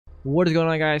What is going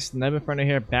on, guys? Never Friend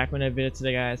here, back with another video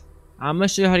today, guys. I'm gonna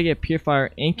show you how to get Purifier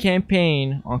in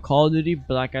campaign on Call of Duty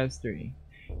Black Ops 3.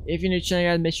 If you're new to the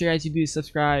channel, guys, make sure guys you do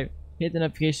subscribe, hit the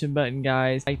notification button,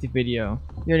 guys, like the video.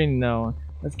 You already know.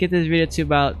 Let's get this video to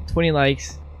about 20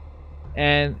 likes.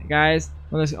 And guys,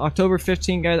 on this October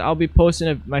 15th, guys, I'll be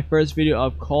posting my first video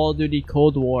of Call of Duty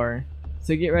Cold War.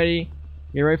 So get ready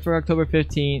for October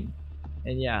 15th.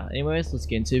 And yeah, anyways, let's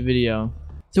get into the video.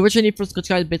 So what you need first,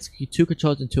 guys, basically 2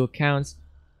 controllers and 2 accounts.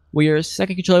 With your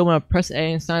second controller, you want to press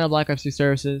A and sign up Black Ops 3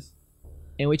 services.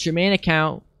 And with your main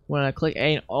account, you want to click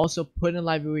A and also put in the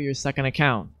library your second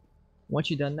account. Once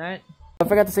you've done that, I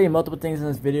forgot to say multiple things in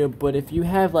this video, but if you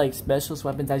have like specialist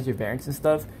weapons as your variants and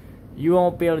stuff, you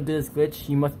won't be able to do this glitch.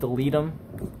 You must delete them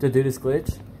to do this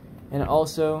glitch. And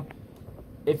also,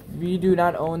 if you do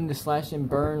not own the slash and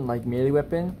burn like melee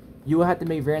weapon, you will have to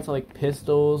make variants of like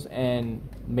pistols and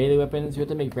melee weapons. You have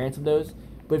to make variants of those.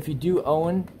 But if you do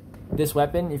own this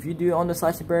weapon, if you do own the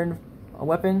slash and burn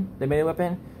weapon, the melee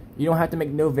weapon, you don't have to make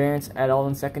no variants at all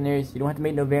in secondaries. You don't have to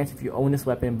make no variants if you own this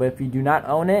weapon. But if you do not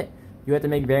own it, you have to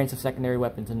make variants of secondary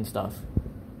weapons and stuff.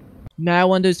 Now I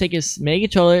want to do is take your main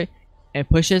controller and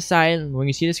push it aside when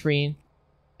you see the screen,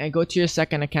 and go to your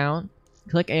second account,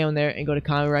 click A on there, and go to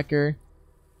Common Record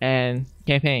and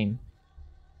Campaign.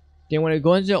 Then when you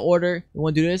go into the order, you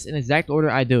want to do this in the exact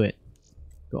order I do it.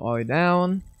 Go all the way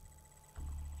down.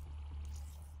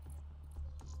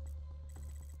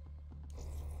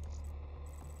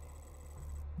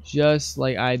 Just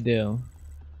like I do.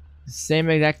 Same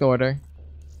exact order.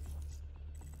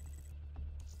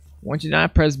 Once you're done,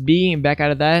 press B and back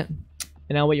out of that.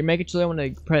 And now what you're making sure, want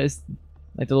to press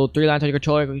like the little 3 lines on your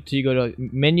controller until you go to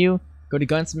menu, go to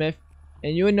gunsmith.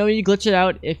 And you would know you glitch it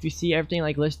out if you see everything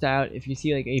like glitched out. If you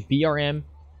see like a BRM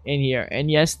in here,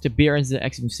 and yes, the BRM is the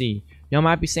XMC. Y'all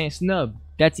might be saying, Snub,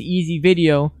 that's an easy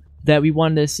video that we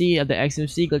wanted to see of the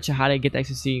XMC glitch, how to get the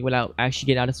XMC without actually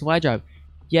getting out of supply drop.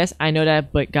 Yes, I know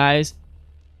that, but guys,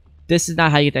 this is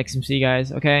not how you get the XMC,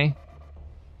 guys. Okay?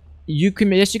 You can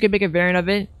make a variant of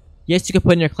it. Yes, you can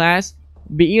put in your class,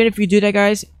 but even if you do that,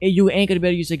 guys, you ain't gonna be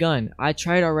able to use a gun. I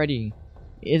tried already.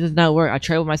 It does not work. I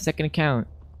tried with my second account.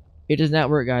 It does not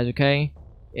work, guys. Okay,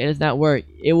 it does not work.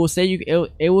 It will say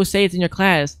it will say it's in your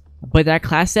class, but that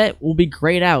class set will be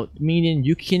grayed out, meaning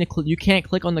you can't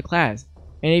click on the class.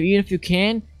 And even if you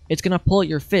can, it's gonna pull at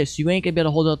your fist. You ain't gonna be able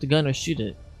to hold out the gun or shoot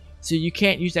it. So you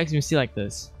can't use XMC like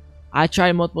this. I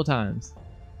tried multiple times.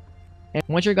 And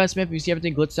once you're gunsmith, you see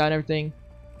everything glitched out and everything,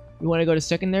 you want to go to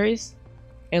secondaries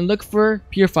and look for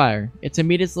Purifier. It's a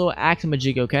this little axe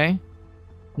majig, okay? You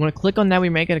want to click on that with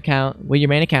your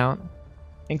main account,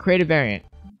 and create a variant.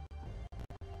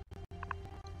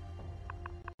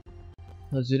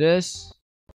 Let's do this.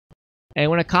 And I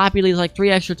want to copy these like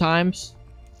 3 extra times.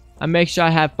 I make sure I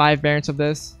have 5 variants of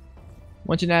this.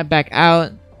 Once you now back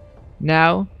out,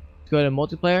 now go to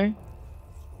multiplayer,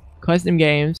 custom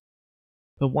games.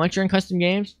 But once you're in custom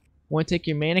games, you want to take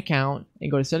your main account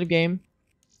and go to setup game,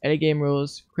 edit game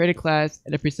rules, create a class,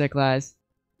 edit preset class,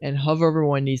 and hover over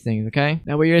one of these things, okay?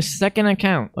 Now with your second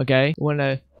account, okay, you want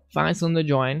to find someone to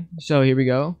join. So here we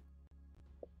go.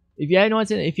 If you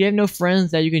have no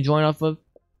friends that you can join off of,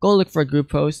 go look for a group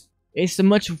post. It's a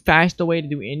much faster way to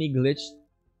do any glitch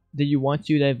that you want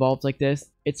to that involves like this.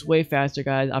 It's way faster,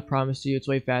 guys. I promise you, it's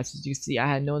way faster. As you can see, I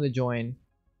had no one to join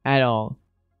at all.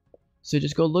 So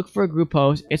just go look for a group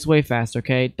post. It's way faster,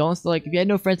 okay? Don't like if you had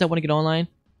no friends that want to get online,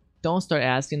 don't start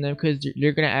asking them because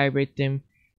you're gonna aggravate them.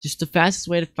 Just the fastest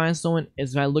way to find someone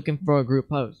is by looking for a group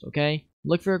post, okay?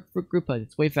 Look for a group post.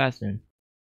 It's way faster.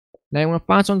 Now you want to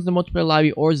find someone in the multiplayer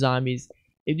lobby or zombies.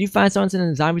 If you find someone in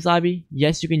the zombies lobby,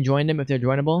 yes, you can join them if they're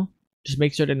joinable. Just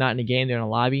make sure they're not in the game; they're in a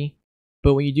lobby.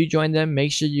 But when you do join them,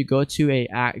 make sure you go to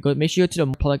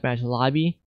the public match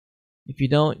lobby. If you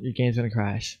don't, your game's gonna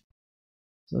crash.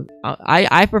 So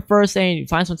I prefer saying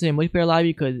find someone in the multiplayer lobby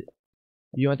because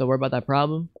you don't have to worry about that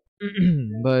problem.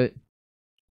 But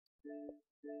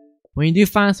when you do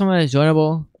find someone that's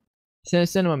joinable, send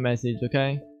them a message,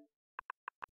 okay?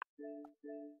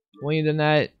 When you've done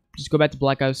that, just go back to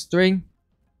Black Ops 3.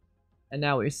 And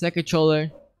now with your second controller,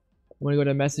 you want to go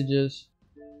to messages,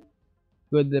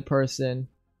 go to the person.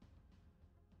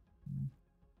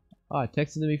 Oh, I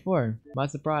texted them before. My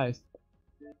surprise.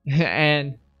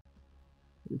 And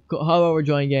hover over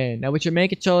join game. Now with your main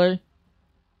controller,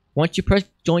 once you press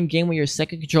join game with your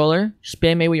second controller,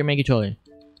 spam A with your main controller.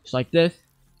 Just like this.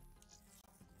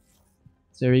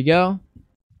 So there you go.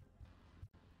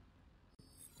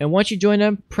 And once you join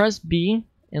them, press B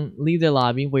and leave the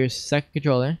lobby with your second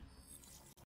controller.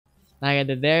 Like I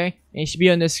did there, and it should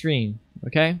be on this screen,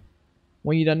 okay?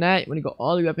 When you've done that, when you go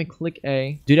all the way up and click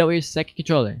A, do that with your second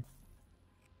controller.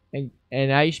 And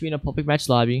now you should be in a public match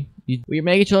lobby. With your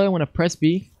mega controller, want to press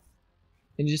B,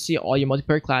 and you just see all your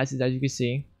multiplayer classes, as you can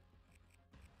see.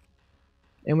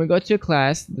 And we go to a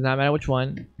class, does not matter which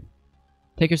one.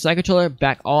 Take your side controller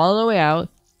back all the way out.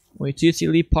 When you see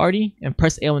leave party, and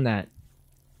press A on that.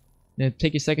 Then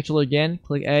take your side controller again,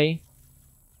 click A,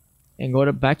 and go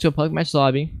back to a public match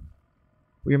lobby.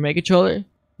 With your mega controller,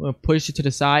 we'll push it to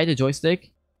the side, the joystick.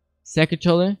 Second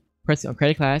controller, press it on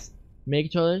credit class. Mega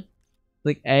controller,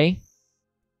 click A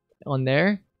on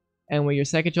there, and with your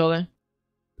second controller,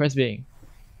 press B.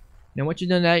 Now once you've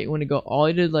done that, you want to go all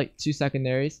the way to like 2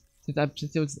 secondaries.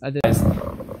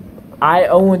 I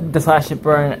own the slash and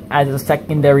burn as a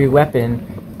secondary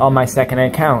weapon on my second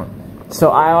account,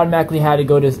 so I automatically had to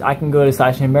go to. I can go to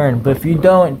slash and burn, but if you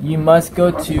don't, you must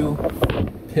go to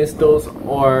pistols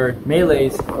or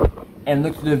melees and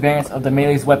look through the variants of the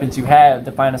melee's weapons you have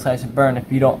to find a slash and burn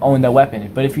if you don't own the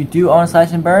weapon. But if you do own a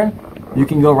slash and burn, you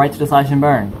can go right to the slash and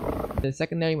burn. The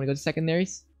secondary, you want to go to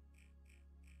secondaries,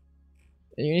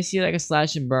 and you're gonna see like a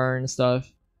slash and burn and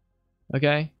stuff.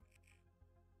 Okay.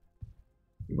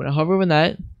 You want to hover over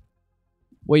that.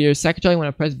 With your second controller, you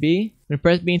want to press B. When you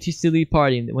press B into see leave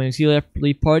party. When you see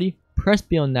leave party, press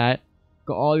B on that.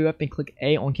 Go all the way up and click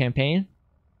A on campaign.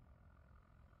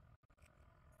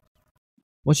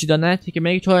 Once you've done that, take your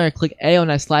mega controller and click A on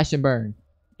that slash and burn.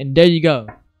 And there you go.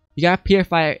 You got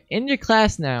Purifier in your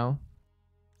class now.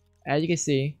 As you can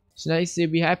see. So now you see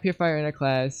we have Purifier in our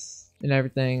class and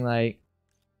everything. Like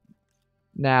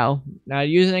now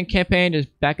using in campaign,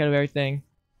 just back out of everything.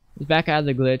 Just back out of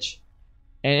the glitch.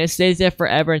 And it stays there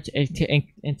forever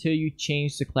until you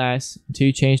change the class, until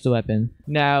you change the weapon.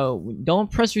 Now,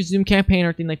 don't press resume campaign or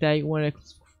anything like that. You want to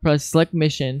press select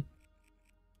mission.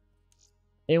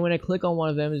 And you want to click on one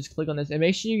of them, just click on this. And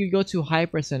make sure you go to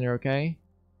Hyper Center, okay?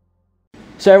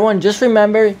 So everyone, just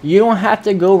remember, you don't have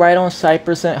to go right on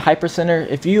Hyper Center.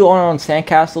 If you are on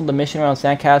Sandcastle, the mission around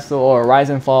Sandcastle or Rise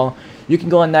and Fall, you can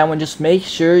go on that one. Just make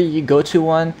sure you go to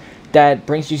one that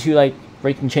brings you to like where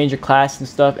you can change your class and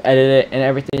stuff, edit it and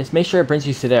everything. Just make sure it brings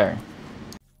you to there.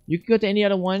 You can go to any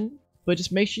other one, but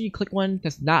just make sure you click one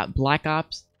that's not Black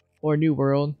Ops or New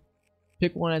World.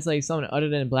 Pick one that's like something other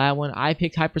than Black one. I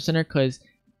picked Hyper Center because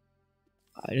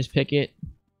I just pick it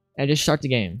and just start the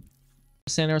game.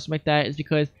 Center or something like that is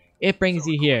because it brings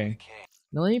you here.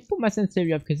 Now let me put my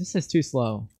sensitivity up because this is too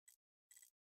slow.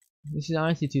 This is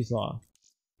honestly too slow.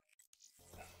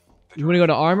 You want to go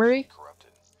to Armory?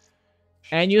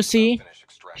 And you'll see,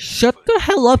 shut the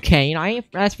hell up, Kane. I ain't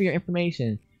asked for your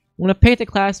information. I'm gonna pick the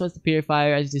class was the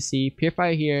Purifier, as you see.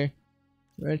 Purifier here.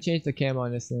 We're gonna change the camo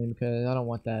on this thing because I don't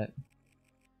want that.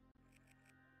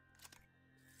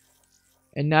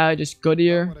 And now just go to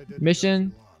your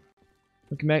mission.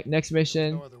 Next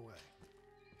mission.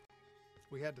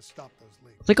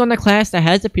 Click on the class that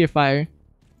has the Purifier.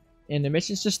 And the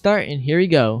missions just start, and here we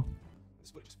go.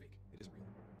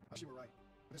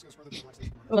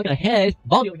 Look at the head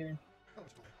volume here.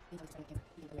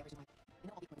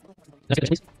 Let's get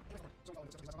this, please.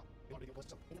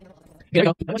 Here we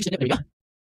go. There we go.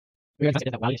 We're gonna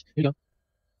get that. Wow, here we go.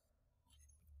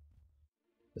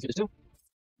 Let's do this too.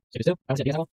 Let's do this too. I was at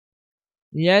the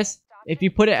yes, if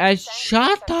you put it as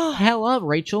shut the hell up,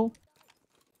 Rachel.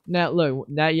 Now look,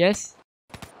 that yes.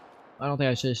 I don't think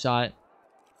I should have shot.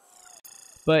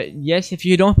 But yes, if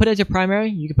you don't put it as your primary,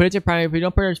 you can put it as your primary. If you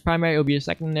don't put it as primary, it'll be your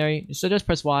secondary. So just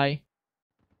press Y.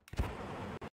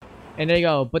 And there you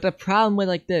go. But the problem with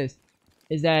like this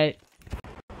is that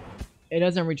it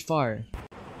doesn't reach far.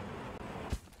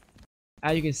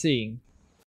 As you can see.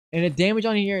 And the damage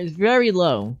on here is very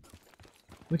low.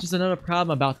 Which is another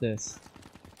problem about this.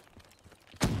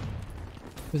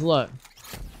 Because look.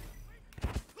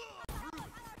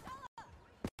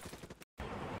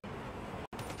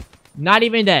 Not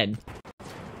even dead.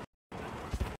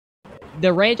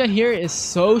 The range on here is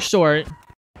so short.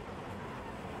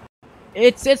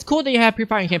 It's cool that you have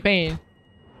pre-fire in campaign,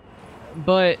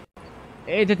 but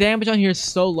the damage on here is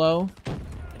so low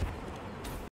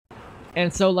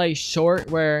and so like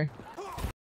short where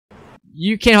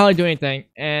you can't hardly do anything,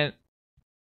 and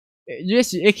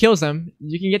it kills them.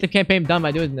 You can get the campaign done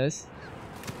by doing this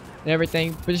and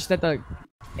everything, but just that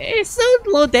it's so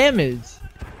low damage.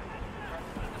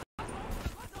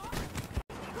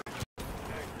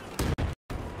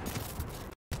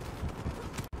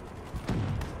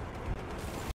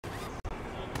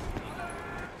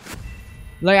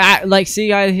 See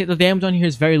guys, the damage on here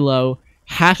is very low.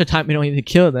 Half the time we don't even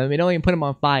kill them. We don't even put them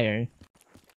on fire.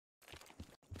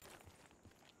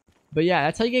 But yeah,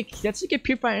 that's how you get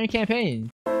Purifier in a campaign.